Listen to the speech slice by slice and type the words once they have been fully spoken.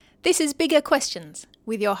This is Bigger Questions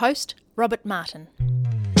with your host, Robert Martin.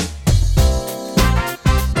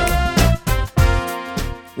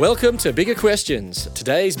 Welcome to Bigger Questions.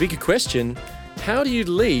 Today's bigger question, how do you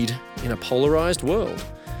lead in a polarised world?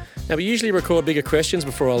 Now, we usually record Bigger Questions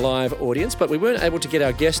before a live audience, but we weren't able to get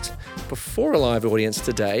our guest before a live audience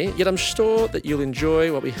today, yet I'm sure that you'll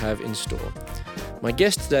enjoy what we have in store. My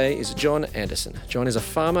guest today is John Anderson. John is a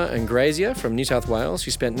farmer and grazier from New South Wales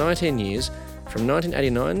who spent 19 years from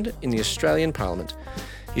 1989 in the Australian Parliament.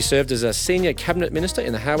 He served as a senior cabinet minister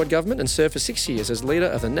in the Howard government and served for 6 years as leader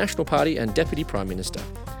of the National Party and Deputy Prime Minister.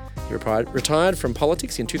 He retired from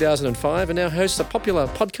politics in 2005 and now hosts a popular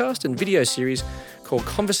podcast and video series called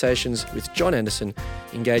Conversations with John Anderson,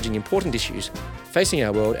 engaging important issues facing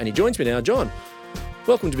our world. And he joins me now. John,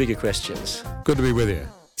 welcome to Bigger Questions. Good to be with you.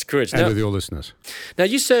 It's good. And with your listeners. Now,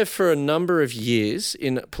 you served for a number of years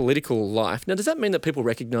in political life. Now, does that mean that people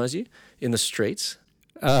recognise you in the streets?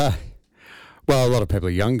 Well, a lot of people are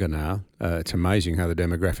younger now. It's amazing how the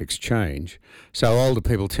demographics change. So older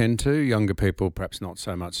people tend to, younger people perhaps not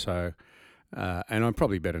so much so. And I'm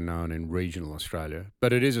probably better known in regional Australia.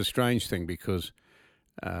 But it is a strange thing because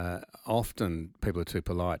often people are too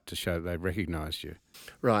polite to show that they've recognised you.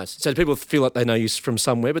 Right. So people feel like they know you from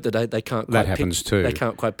somewhere, but they can't quite that happens too. They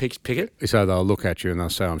can't quite pick it? So they'll look at you and they'll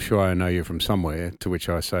say, I'm sure I know you from somewhere, to which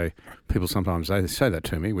I say, people sometimes they say that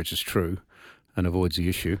to me, which is true, and avoids the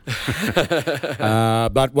issue.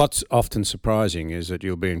 But what's often surprising is that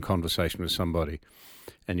you'll be in conversation with somebody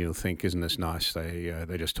and you'll think, isn't this nice?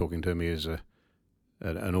 They're just talking to me as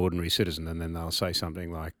an ordinary citizen, and then they'll say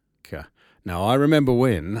something like, now I remember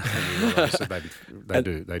when, and you realise that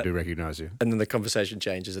they do recognise you. And then the conversation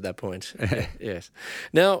changes at that point. Yes.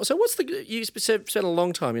 Now, so you spent a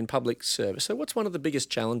long time in public service, so what's one of the biggest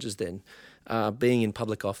challenges then, being in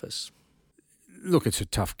public office? Look, it's a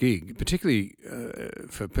tough gig, particularly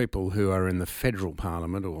for people who are in the federal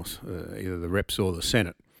parliament or either the reps or the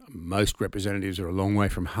Senate. Most representatives are a long way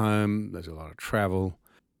from home, there's a lot of travel,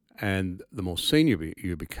 and the more senior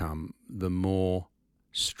you become, the more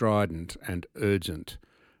strident and urgent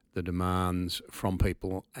the demands from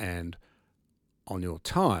people and on your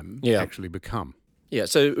time actually become. Yeah,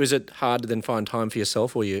 so was it hard to then find time for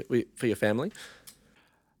yourself or for your family?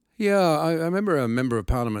 Yeah, I remember a member of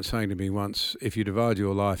Parliament saying to me once, if you divide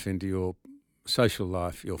your life into your social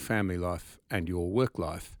life, your family life and your work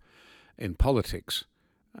life in politics,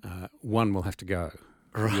 one will have to go.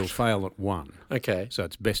 Right. You'll fail at one. Okay. So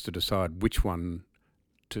it's best to decide which one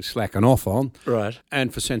to slacken off on. Right.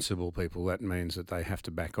 And for sensible people, that means that they have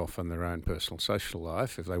to back off on their own personal social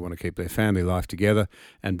life if they want to keep their family life together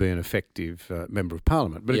and be an effective member of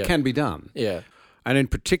Parliament. But it can be done. Yeah. And in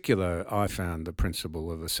particular, I found the principle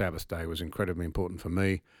of the Sabbath day was incredibly important for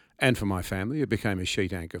me and for my family. It became a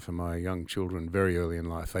sheet anchor for my young children very early in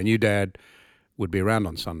life. They knew Dad would be around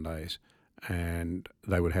on Sundays and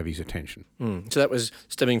they would have his attention. So that was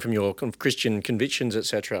stemming from your kind of Christian convictions,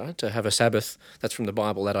 etc., to have a Sabbath. That's from the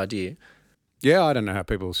Bible, that idea. Yeah, I don't know how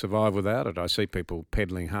people survive without it. I see people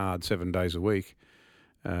peddling hard 7 days a week,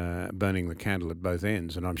 burning the candle at both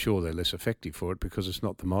ends, and I'm sure they're less effective for it because it's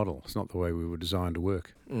not the model. It's not the way we were designed to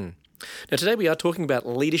work. Now, today we are talking about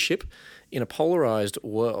leadership in a polarised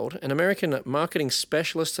world. An American marketing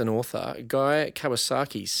specialist and author, Guy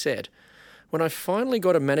Kawasaki, said, "When I finally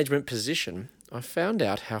got a management position, I found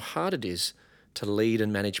out how hard it is to lead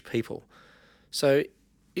and manage people." So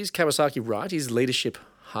is Kawasaki right? Is leadership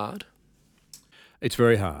hard? It's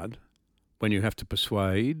very hard when you have to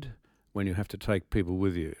persuade, when you have to take people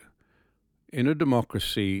with you. In a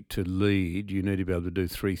democracy, to lead, you need to be able to do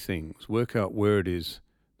three things. Work out where it is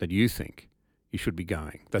that you think you should be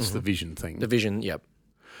going. That's the vision thing. The vision, yep.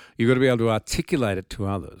 You've got to be able to articulate it to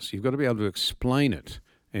others. You've got to be able to explain it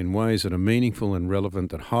in ways that are meaningful and relevant,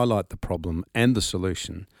 that highlight the problem and the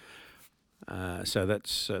solution. So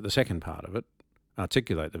that's the second part of it,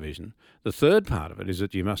 articulate the vision. The third part of it is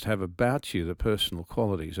that you must have about you the personal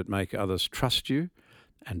qualities that make others trust you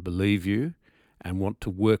and believe you and want to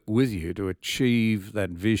work with you to achieve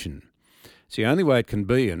that vision. It's the only way it can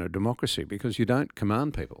be in a democracy because you don't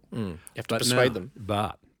command people. You have to persuade them.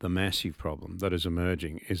 But the massive problem that is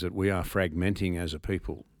emerging is that we are fragmenting as a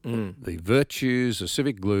people. The virtues, the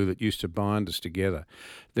civic glue that used to bind us together,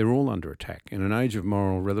 they're all under attack. In an age of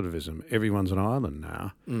moral relativism, everyone's an island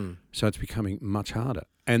now, so it's becoming much harder.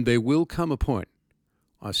 And there will come a point,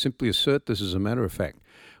 I simply assert this as a matter of fact,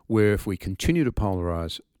 where if we continue to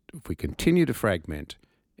polarise, if we continue to fragment,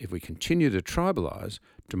 if we continue to tribalise,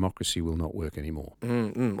 democracy will not work anymore.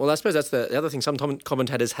 Well, I suppose that's the other thing. Some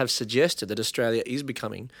commentators have suggested that Australia is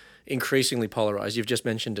becoming increasingly polarised. You've just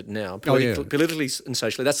mentioned it now, politically and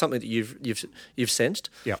socially. That's something that you've sensed.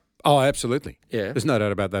 Yeah. Oh, absolutely. Yeah. There's no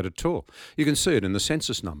doubt about that at all. You can see it in the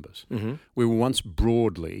census numbers. Mm-hmm. We were once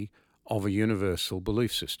broadly of a universal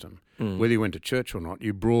belief system. Whether you went to church or not,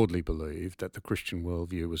 you broadly believed that the Christian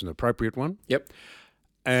worldview was an appropriate one. Yep.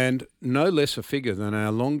 And no less a figure than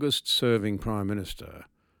our longest-serving Prime Minister,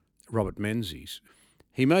 Robert Menzies,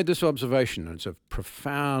 he made this observation, and it's a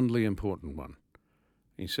profoundly important one.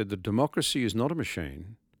 He said that democracy is not a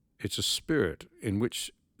machine, it's a spirit in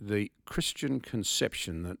which the Christian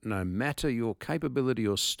conception that no matter your capability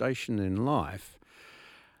or station in life,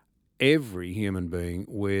 every human being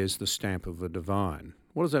wears the stamp of the divine.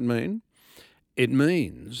 What does that mean? It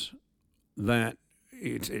means that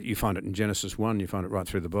you find it in Genesis 1, you find it right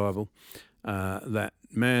through the Bible, that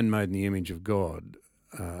man made in the image of God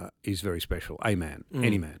is very special. A man,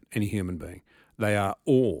 any human being. They are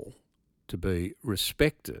all to be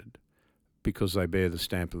respected because they bear the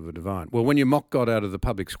stamp of the divine. Well, when you mock God out of the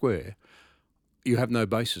public square, you have no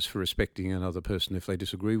basis for respecting another person if they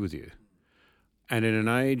disagree with you. And in an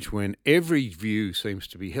age when every view seems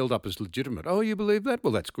to be held up as legitimate, oh, you believe that?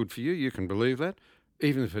 Well, that's good for you. You can believe that,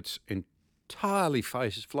 even if it's entirely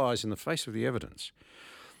flies in the face of the evidence.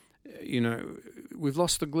 You know, we've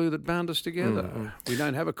lost the glue that bound us together. We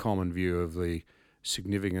don't have a common view of the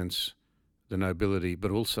significance, the nobility,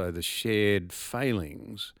 but also the shared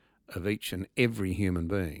failings of each and every human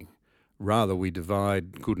being. Rather, we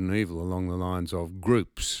divide good and evil along the lines of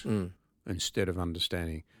groups instead of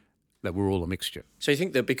understanding that we're all a mixture. So you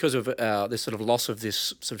think that because of this sort of loss of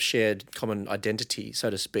this sort of shared common identity, so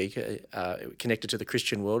to speak, connected to the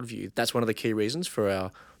Christian worldview, that's one of the key reasons for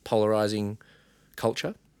our polarising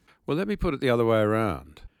culture? Well, let me put it the other way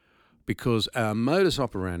around. Because our modus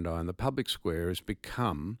operandi in the public square has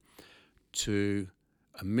become to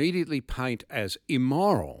immediately paint as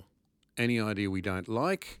immoral any idea we don't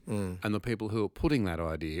like and the people who are putting that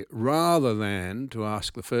idea, rather than to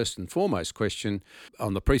ask the first and foremost question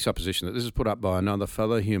on the presupposition that this is put up by another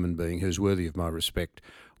fellow human being who's worthy of my respect.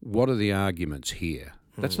 What are the arguments here?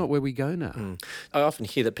 That's not where we go now. I often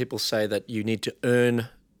hear that people say that you need to earn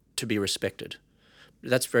to be respected.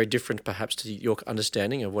 That's very different perhaps to your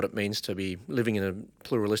understanding of what it means to be living in a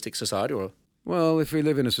pluralistic society. Or Well, if we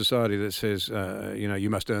live in a society that says, you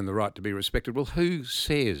must earn the right to be respected, well, who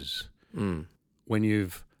says when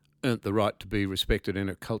you've earned the right to be respected in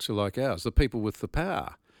a culture like ours? The people with the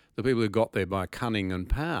power, the people who got there by cunning and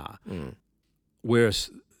power.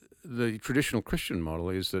 Whereas the traditional Christian model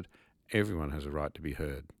is that everyone has a right to be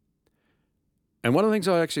heard. And one of the things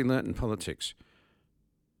I actually learnt in politics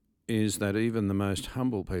is that even the most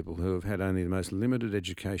humble people who have had only the most limited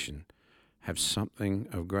education have something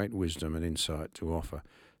of great wisdom and insight to offer.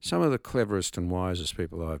 Some of the cleverest and wisest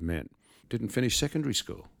people I've met didn't finish secondary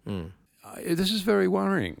school. This is very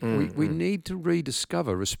worrying. We need to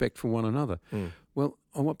rediscover respect for one another. Well,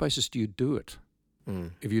 on what basis do you do it?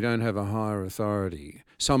 If you don't have a higher authority,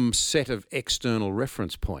 some set of external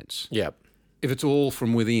reference points. Yep. If it's all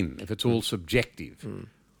from within, if it's all subjective.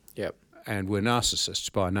 Yep. And we're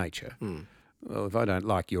narcissists by nature. Well, if I don't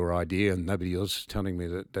like your idea and nobody else is telling me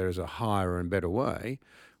that there is a higher and better way,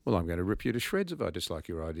 well, I'm going to rip you to shreds if I dislike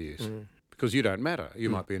your ideas. Because you don't matter.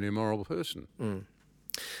 You might be an immoral person.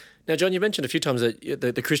 Now, John, you mentioned a few times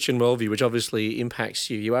that the Christian worldview, which obviously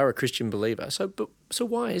impacts you. You are a Christian believer. So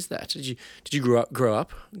why is that? Did you grow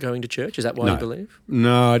up going to church? Is that why you believe?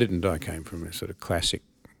 No, I didn't. I came from a sort of classic,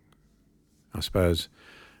 I suppose,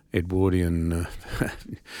 Edwardian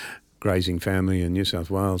grazing family in New South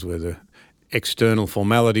Wales, where the external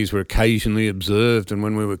formalities were occasionally observed, and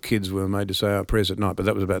when we were kids we were made to say our prayers at night, but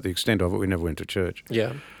that was about the extent of it. We never went to church.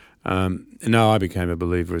 Yeah. No, I became a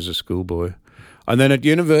believer as a schoolboy. And then at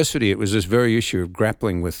university it was this very issue of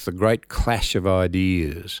grappling with the great clash of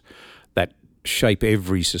ideas that shape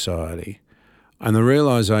every society, and the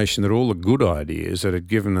realisation that all the good ideas that had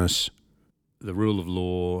given us the rule of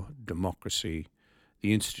law, democracy,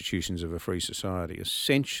 the institutions of a free society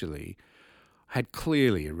essentially had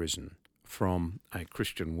clearly arisen from a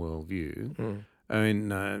Christian worldview. I mean,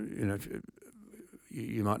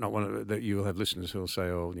 you might not want to, that you will have listeners who will say,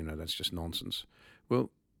 oh, that's just nonsense. Well,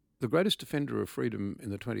 the greatest defender of freedom in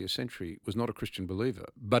the 20th century was not a Christian believer,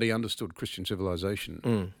 but he understood Christian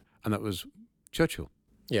civilization, and that was Churchill.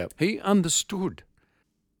 Yeah. He understood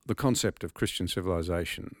the concept of Christian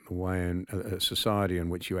civilization, the way in a society in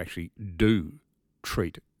which you actually do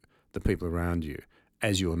treat the people around you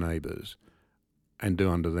as your neighbours and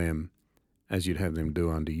do unto them as you'd have them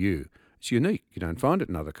do unto you. It's unique. You don't find it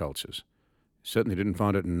in other cultures. Certainly didn't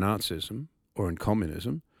find it in Nazism or in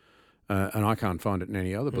communism, and I can't find it in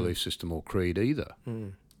any other belief system or creed either.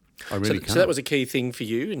 I really can't. So that was a key thing for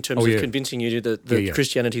you in terms of convincing you that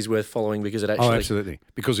Christianity is worth following because it actually... Oh, absolutely.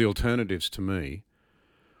 Because the alternatives to me...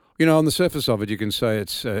 on the surface of it, you can say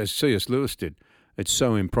it's, as C.S. Lewis did, it's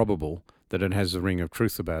so improbable that it has the ring of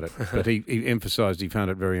truth about it. But he emphasised he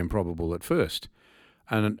found it very improbable at first.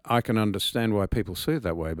 And I can understand why people see it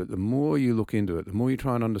that way, but the more you look into it, the more you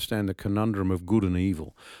try and understand the conundrum of good and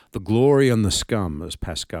evil, the glory and the scum, as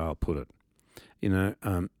Pascal put it.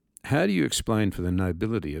 How do you explain for the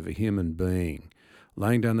nobility of a human being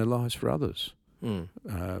laying down their lives for others,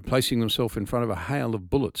 placing themselves in front of a hail of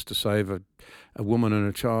bullets to save a woman and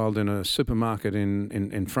a child in a supermarket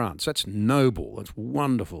in France? That's noble, it's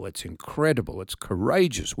wonderful, it's incredible, it's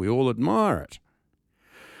courageous, we all admire it.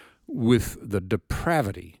 With the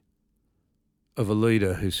depravity of a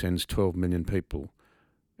leader who sends 12 million people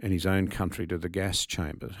in his own country to the gas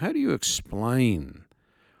chambers, how do you explain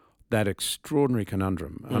that extraordinary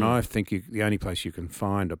conundrum? And I think the only place you can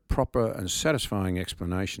find a proper and satisfying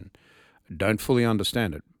explanation, don't fully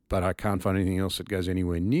understand it, but I can't find anything else that goes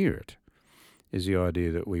anywhere near it, is the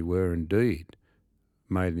idea that we were indeed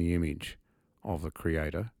made in the image of the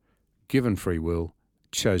Creator, given free will,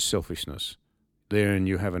 chose selfishness. Therein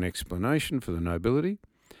you have an explanation for the nobility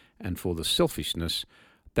and for the selfishness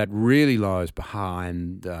that really lies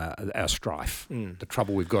behind our strife, the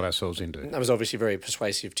trouble we've got ourselves into. That was obviously very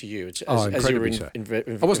persuasive to you. As you were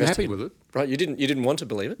I wasn't happy with it. Right, you didn't want to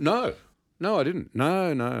believe it? No, I didn't.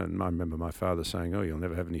 No. And I remember my father saying, you'll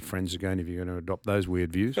never have any friends again if you're going to adopt those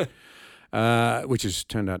weird views, which has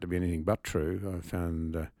turned out to be anything but true. I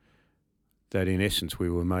found that in essence we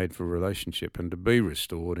were made for relationship and to be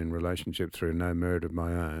restored in relationship through no merit of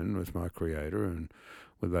my own with my Creator and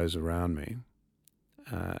with those around me.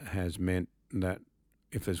 Has meant that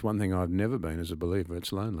if there's one thing I've never been as a believer,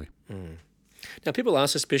 it's lonely. Now, people are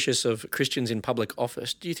suspicious of Christians in public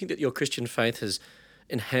office. Do you think that your Christian faith has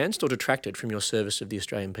enhanced or detracted from your service of the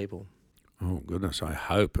Australian people? Oh, goodness, I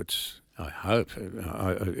hope.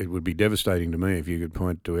 It would be devastating to me if you could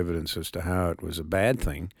point to evidence as to how it was a bad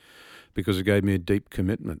thing, because it gave me a deep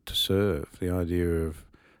commitment to serve, the idea of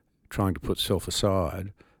trying to put self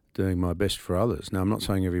aside, doing my best for others. Now, I'm not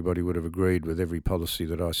saying everybody would have agreed with every policy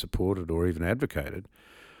that I supported or even advocated,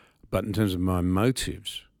 but in terms of my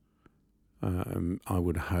motives, I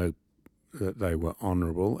would hope that they were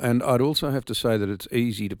honourable. And I'd also have to say that it's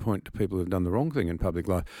easy to point to people who've done the wrong thing in public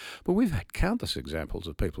life, but we've had countless examples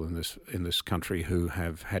of people in this country who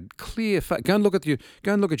have had clear go and look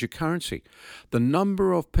at your currency. The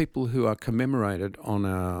number of people who are commemorated on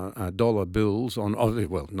our dollar bills,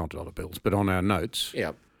 not dollar bills, but on our notes.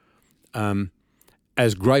 Yeah.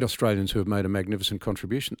 As great Australians who have made a magnificent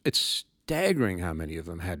contribution. It's staggering how many of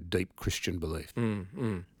them had deep Christian belief.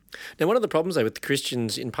 Now, one of the problems, though, with the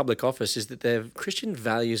Christians in public office is that their Christian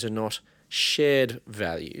values are not shared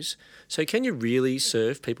values. So can you really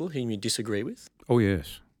serve people whom you disagree with? Oh,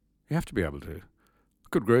 yes. You have to be able to.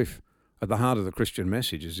 Good grief. At the heart of the Christian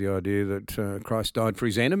message is the idea that Christ died for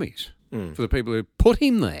his enemies, for the people who put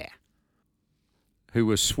him there, who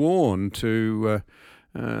were sworn to...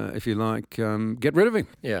 if you like, get rid of him.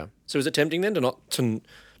 Yeah. So is it tempting then to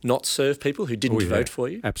not serve people who didn't vote for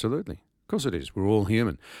you? Absolutely. Of course it is. We're all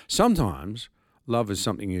human. Sometimes love is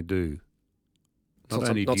something you do. Not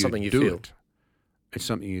something you feel. It's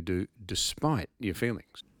something you do despite your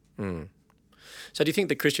feelings. So do you think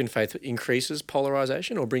the Christian faith increases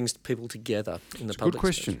polarisation or brings people together in the public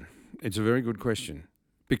space? It's a good question. It's a very good question.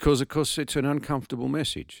 Because, of course, it's an uncomfortable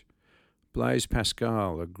message. Blaise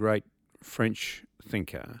Pascal, a great French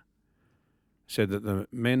thinker, said that the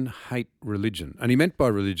men hate religion. And he meant by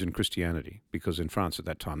religion Christianity, because in France at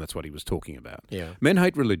that time that's what he was talking about. Yeah. Men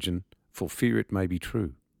hate religion for fear it may be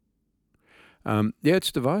true. It's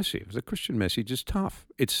divisive. The Christian message is tough.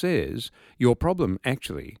 It says your problem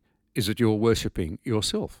actually is that you're worshipping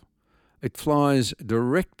yourself. It flies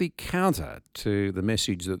directly counter to the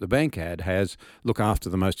message that the bank ad has, look after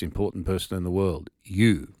the most important person in the world,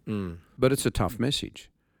 you. But it's a tough message.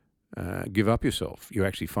 Give up yourself. You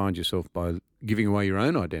actually find yourself by giving away your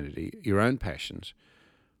own identity, your own passions,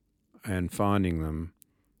 and finding them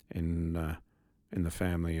in the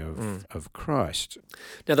family of Christ.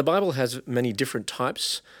 Now, the Bible has many different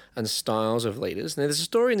types and styles of leaders. Now, there's a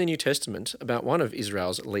story in the New Testament about one of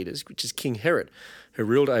Israel's leaders, which is King Herod, who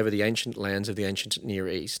ruled over the ancient lands of the ancient Near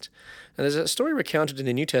East. And there's a story recounted in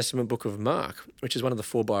the New Testament book of Mark, which is one of the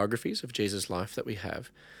 4 biographies of Jesus' life that we have,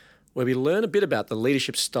 where we learn a bit about the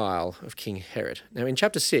leadership style of King Herod. Now, in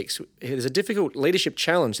chapter 6, there's a difficult leadership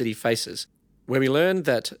challenge that he faces, where we learn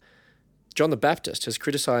that John the Baptist has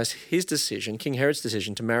criticised King Herod's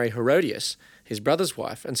decision to marry Herodias, his brother's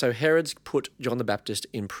wife, and so Herod's put John the Baptist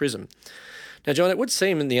in prison. Now, John, it would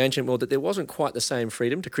seem in the ancient world that there wasn't quite the same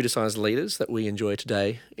freedom to criticise leaders that we enjoy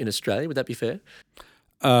today in Australia. Would that be fair?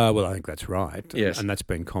 Well, I think that's right. Yes. And that's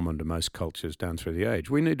been common to most cultures down through the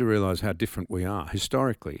age. We need to realise how different we are.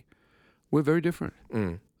 Historically, we're very different.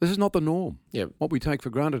 This is not the norm. Yep. What we take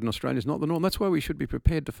for granted in Australia is not the norm. That's why we should be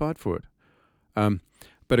prepared to fight for it.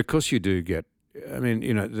 But of course you do get,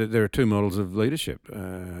 there are two models of leadership.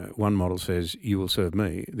 One model says, you will serve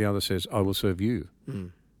me. The other says, I will serve you.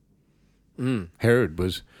 Herod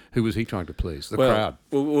who was he trying to please? The crowd.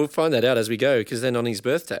 We'll find that out as we go, because then on his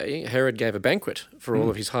birthday, Herod gave a banquet for all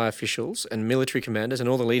of his high officials and military commanders, and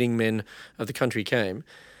all the leading men of the country came.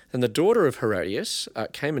 And the daughter of Herodias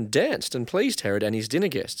came and danced and pleased Herod and his dinner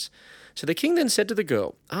guests. So the king then said to the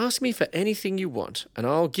girl, ask me for anything you want, and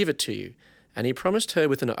I'll give it to you. And he promised her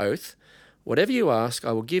with an oath, whatever you ask,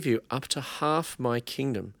 I will give you up to half my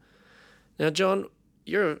kingdom. Now, John,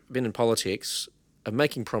 you've been in politics of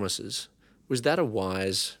making promises. Was that a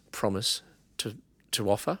wise promise to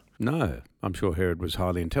offer? No, I'm sure Herod was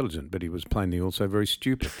highly intelligent, but he was plainly also very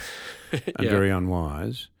stupid and very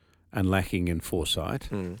unwise and lacking in foresight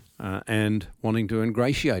and wanting to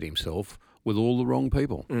ingratiate himself with all the wrong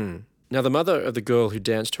people. Now, the mother of the girl who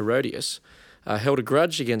danced, Herodias, held a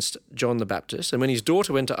grudge against John the Baptist, and when his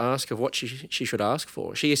daughter went to ask of what she should ask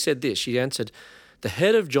for, she said this. She answered, the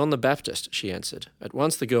head of John the Baptist, she answered. At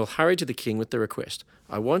once the girl hurried to the king with the request,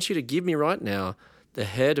 I want you to give me right now the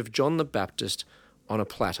head of John the Baptist on a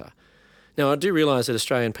platter. Now, I do realise that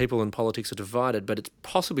Australian people and politics are divided, but it's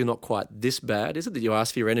possibly not quite this bad, is it, that you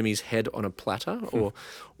ask for your enemy's head on a platter? Or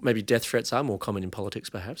maybe death threats are more common in politics,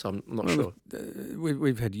 perhaps. I'm not sure.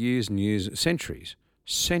 We've had years and years, centuries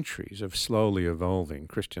of slowly evolving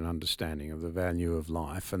Christian understanding of the value of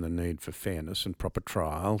life and the need for fairness and proper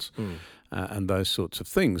trials and those sorts of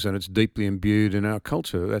things. And it's deeply imbued in our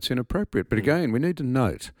culture. That's inappropriate. But again, we need to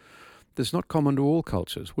note that's not common to all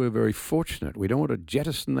cultures. We're very fortunate. We don't want to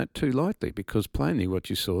jettison that too lightly, because plainly what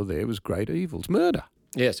you saw there was great evils, murder.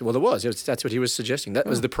 Yes, well, there was. That's what he was suggesting. That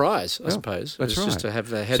was the prize, I suppose. That's right. Just to have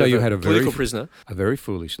the head So of you a had political prisoner. A very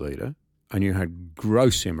foolish leader, and you had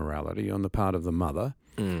gross immorality on the part of the mother,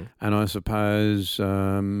 and I suppose,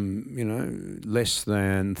 less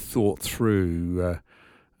than thought through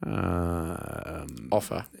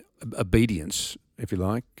offer. Obedience, if you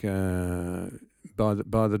like,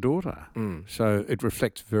 by the daughter. So it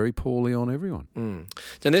reflects very poorly on everyone.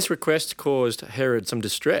 Then this request caused Herod some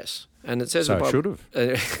distress. And it says... So it should have.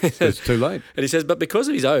 It's too late. And he says, but because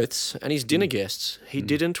of his oaths and his dinner guests, he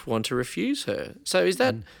didn't want to refuse her. So is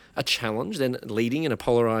that a challenge then, leading in a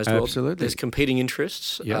polarised world? Absolutely. There's competing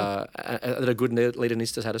interests that a good leader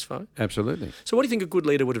needs to satisfy? Absolutely. So what do you think a good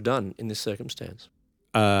leader would have done in this circumstance?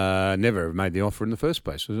 Never have made the offer in the first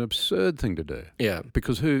place. It was an absurd thing to do. Yeah.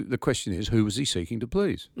 Because the question is, who was he seeking to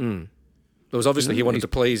please? It was obviously he wanted to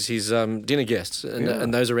please his dinner guests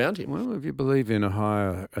and those around him. Well, if you believe in a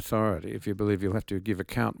higher authority, if you believe you'll have to give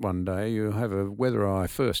account one day, you have a weather eye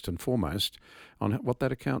first and foremost on what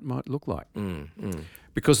that account might look like.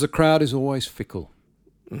 Because the crowd is always fickle.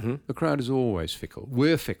 The crowd is always fickle.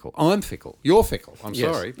 We're fickle. I'm fickle. You're fickle. I'm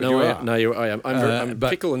sorry, but I am. I'm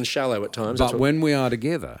fickle and shallow at times. But when we are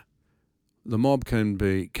together, the mob can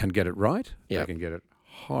get it right. Yep. They can get it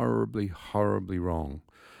horribly, horribly wrong.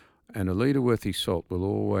 And a leader worth his salt will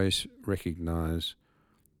always recognise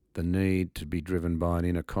the need to be driven by an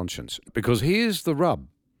inner conscience. Because here's the rub.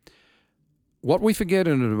 What we forget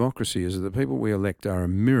in a democracy is that the people we elect are a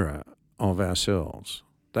mirror of ourselves.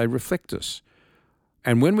 They reflect us.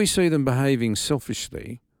 And when we see them behaving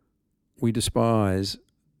selfishly, we despise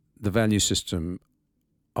the value system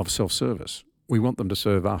of self-service. We want them to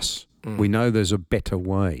serve us. We know there's a better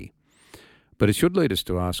way. But it should lead us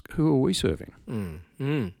to ask, who are we serving?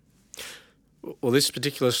 Well, this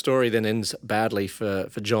particular story then ends badly for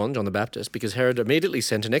John the Baptist, because Herod immediately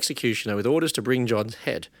sent an executioner with orders to bring John's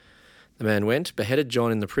head. The man went, beheaded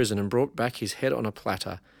John in the prison, and brought back his head on a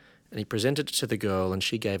platter, and he presented it to the girl, and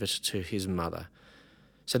she gave it to his mother.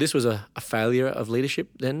 So this was a failure of leadership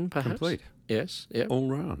then, perhaps? Complete. Yes, yeah. All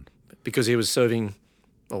round. Because he was serving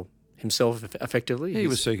himself effectively? He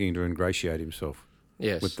was seeking to ingratiate himself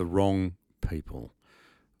with the wrong people.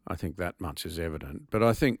 I think that much is evident. But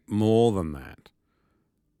I think more than that,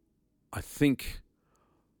 I think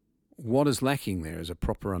what is lacking there is a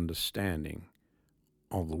proper understanding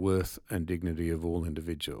of the worth and dignity of all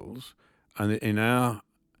individuals. And in our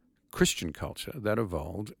Christian culture, that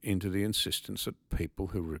evolved into the insistence that people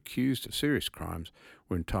who were accused of serious crimes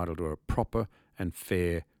were entitled to a proper and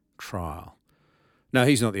fair trial. No,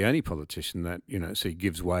 he's not the only politician that,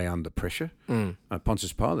 gives way under pressure.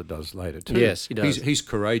 Pontius Pilate does later too. Yes, he does. He's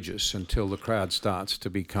courageous until the crowd starts to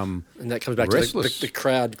become And that comes back restless. to the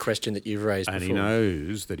crowd question that you've raised and before. he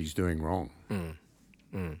knows that he's doing wrong.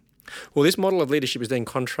 Well, this model of leadership is then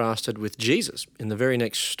contrasted with Jesus in the very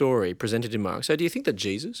next story presented in Mark. So do you think that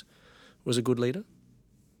Jesus was a good leader?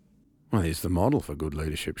 Well, he's the model for good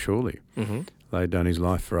leadership, surely. Mm-hmm. Laid down his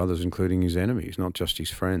life for others, including his enemies, not just his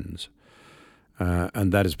friends.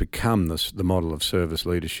 And that has become the model of service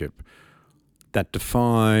leadership that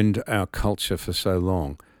defined our culture for so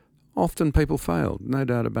long. Often people failed, no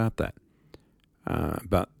doubt about that.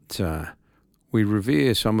 But we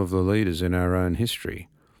revere some of the leaders in our own history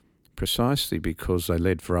precisely because they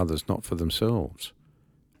led for others, not for themselves.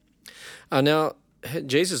 Now,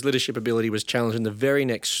 Jesus' leadership ability was challenged in the very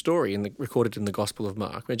next story recorded in the Gospel of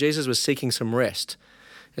Mark, where Jesus was seeking some rest.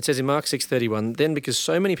 It says in Mark 6:31, "Then because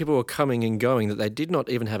so many people were coming and going that they did not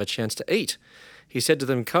even have a chance to eat, he said to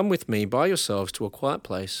them, 'Come with me by yourselves to a quiet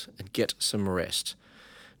place and get some rest.'"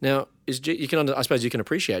 Now, I suppose you can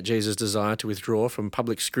appreciate Jesus' desire to withdraw from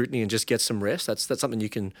public scrutiny and just get some rest. That's something you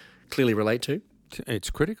can clearly relate to. It's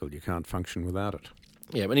critical. You can't function without it.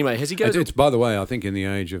 Yeah, but anyway, It's, by the way, I think in the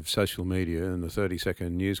age of social media and the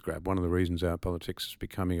 30-second news grab, one of the reasons our politics is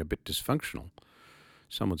becoming a bit dysfunctional,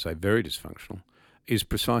 some would say very dysfunctional, is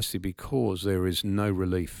precisely because there is no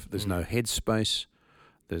relief. There's no headspace,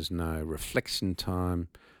 there's no reflection time,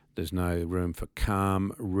 there's no room for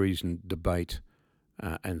calm, reasoned debate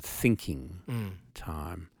and thinking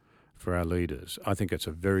time for our leaders. I think it's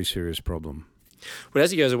a very serious problem. But as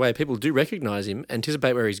he goes away, people do recognise him,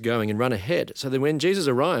 anticipate where he's going and run ahead. So then when Jesus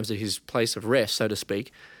arrives at his place of rest, so to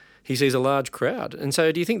speak, he sees a large crowd. And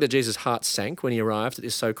so do you think that Jesus' heart sank when he arrived at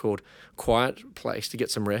this so-called quiet place to get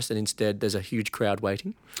some rest and instead there's a huge crowd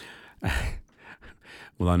waiting?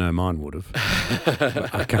 Well, I know mine would have.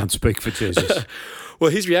 But I can't speak for Jesus. Well,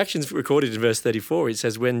 his reaction's recorded in verse 34. It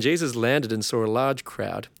says, "When Jesus landed and saw a large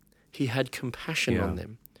crowd, he had compassion on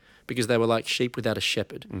them because they were like sheep without a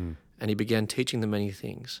shepherd, and he began teaching them many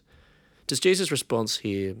things." Does Jesus' response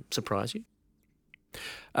here surprise you?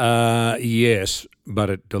 Yes, but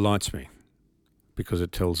it delights me because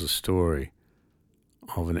it tells a story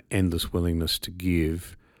of an endless willingness to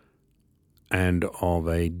give and of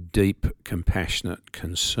a deep, compassionate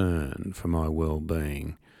concern for my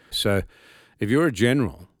well-being. So if you're a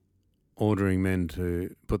general ordering men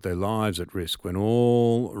to put their lives at risk when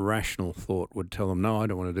all rational thought would tell them, no, I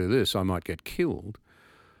don't want to do this, I might get killed,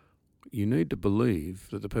 you need to believe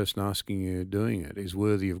that the person asking you doing it is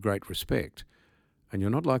worthy of great respect. And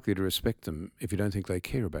you're not likely to respect them if you don't think they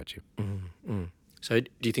care about you. Mm-hmm. So do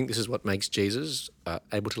you think this is what makes Jesus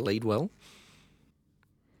able to lead well?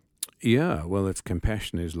 Yeah, well, if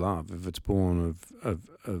compassion is love, if it's born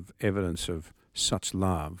of evidence of such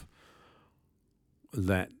love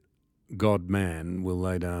that God-man will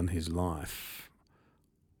lay down his life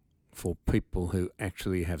for people who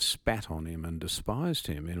actually have spat on him and despised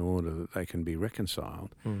him in order that they can be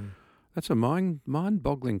reconciled, that's a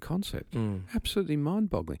mind-boggling concept. Absolutely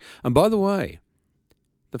mind-boggling. And by the way,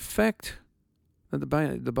 the fact that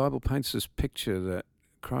the Bible paints this picture that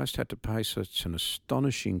Christ had to pay such an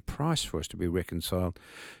astonishing price for us to be reconciled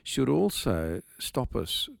should also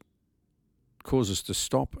cause us to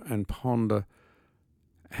stop and ponder,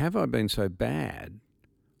 have I been so bad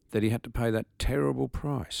that he had to pay that terrible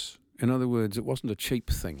price? In other words, it wasn't a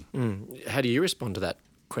cheap thing. How do you respond to that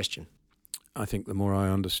question? I think the more I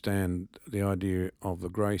understand the idea of the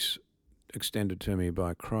grace extended to me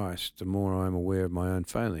by Christ, the more I am aware of my own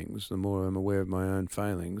failings. The more I'm aware of my own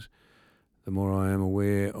failings, the more I am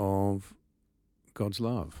aware of God's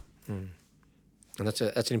love. And that's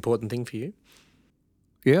an important thing for you?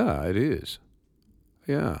 Yeah, it is.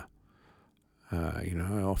 Yeah. I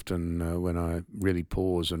often, when I really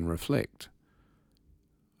pause and reflect,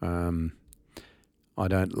 I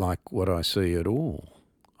don't like what I see at all.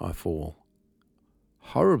 I fall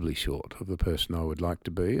horribly short of the person I would like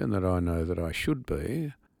to be and that I know that I should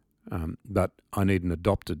be, but I need an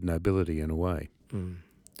adopted nobility in a way.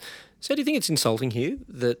 So do you think it's insulting here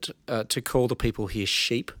that to call the people here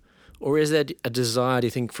sheep, or is there a desire, do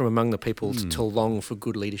you think, from among the people to long for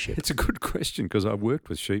good leadership? It's a good question because I've worked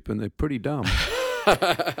with sheep and they're pretty dumb.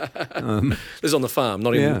 This is on the farm,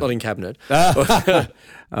 not in cabinet.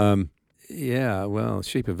 Yeah, well,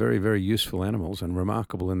 sheep are very, very useful animals and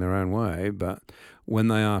remarkable in their own way, but when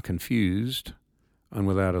they are confused and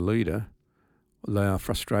without a leader, they are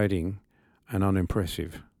frustrating and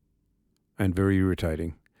unimpressive and very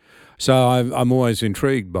irritating. So I'm always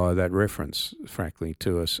intrigued by that reference, frankly,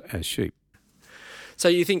 to us as sheep. So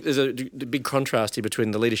you think there's a big contrast here between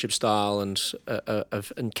the leadership style and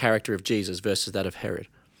character of Jesus versus that of Herod?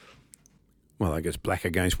 Well, I guess black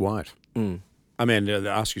against white. Mm. I mean,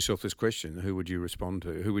 ask yourself this question: who would you respond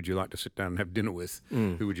to? Who would you like to sit down and have dinner with?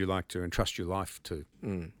 Who would you like to entrust your life to?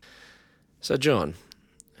 So, John,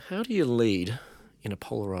 how do you lead in a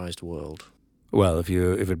polarised world? Well, if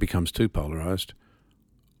it becomes too polarised,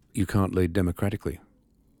 you can't lead democratically.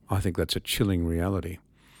 I think that's a chilling reality.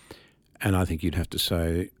 And I think you'd have to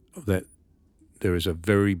say that there is a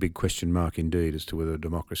very big question mark indeed as to whether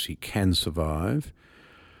democracy can survive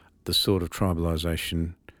the sort of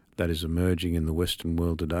tribalisation that is emerging in the Western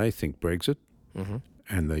world today. Think Brexit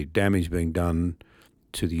and the damage being done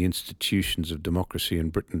to the institutions of democracy in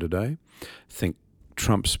Britain today. Think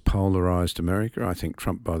Trump's polarised America. I think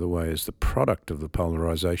Trump, by the way, is the product of the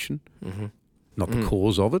polarisation, not the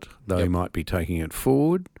cause of it, though he might be taking it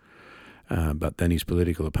forward. But then his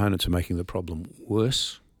political opponents are making the problem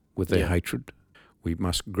worse with their hatred. We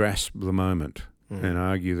must grasp the moment and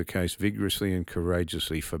argue the case vigorously and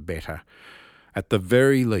courageously for better. At the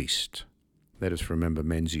very least, let us remember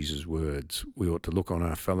Menzies' words. We ought to look on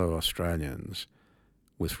our fellow Australians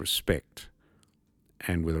with respect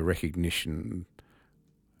and with a recognition,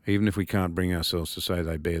 even if we can't bring ourselves to say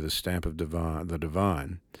they bear the stamp of the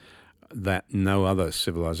divine, that no other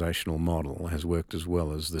civilisational model has worked as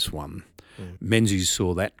well as this one. Menzies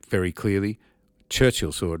saw that very clearly.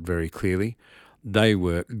 Churchill saw it very clearly. They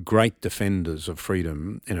were great defenders of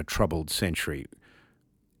freedom in a troubled century.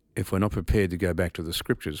 If we're not prepared to go back to the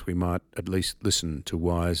scriptures, we might at least listen to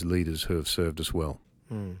wise leaders who have served us well.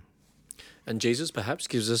 And Jesus perhaps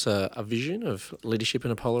gives us a vision of leadership in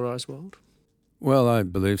a polarised world? Well, I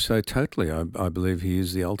believe so totally. I believe he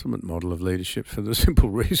is the ultimate model of leadership for the simple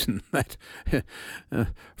reason that,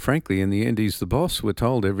 frankly, in the end, he's the boss. We're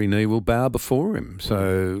told every knee will bow before him.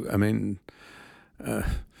 So, I mean... and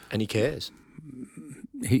he cares.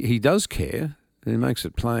 He does care. He makes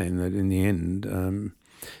it plain that in the end,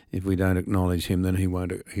 if we don't acknowledge him, then he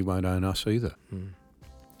won't own us either.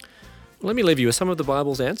 Let me leave you with some of the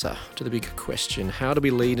Bible's answer to the big question, how do we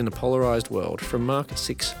lead in a polarised world? From Mark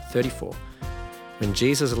 6:34. When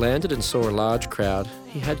Jesus landed and saw a large crowd,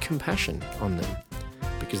 he had compassion on them,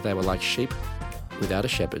 because they were like sheep without a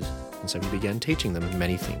shepherd, and so he began teaching them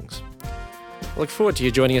many things. I look forward to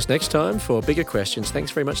you joining us next time for Bigger Questions.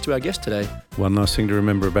 Thanks very much to our guest today. One last thing to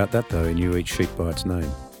remember about that, though, he knew each sheep by its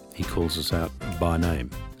name. He calls us out by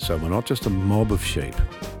name. So we're not just a mob of sheep,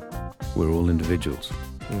 we're all individuals.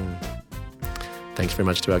 Thanks very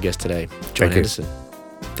much to our guest today, John Henderson.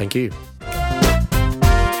 Thank you.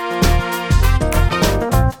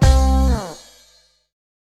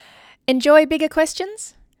 Enjoy Bigger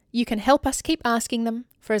Questions? You can help us keep asking them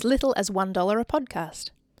for as little as $1 a podcast.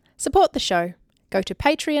 Support the show. Go to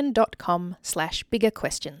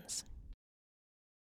patreon.com/biggerquestions.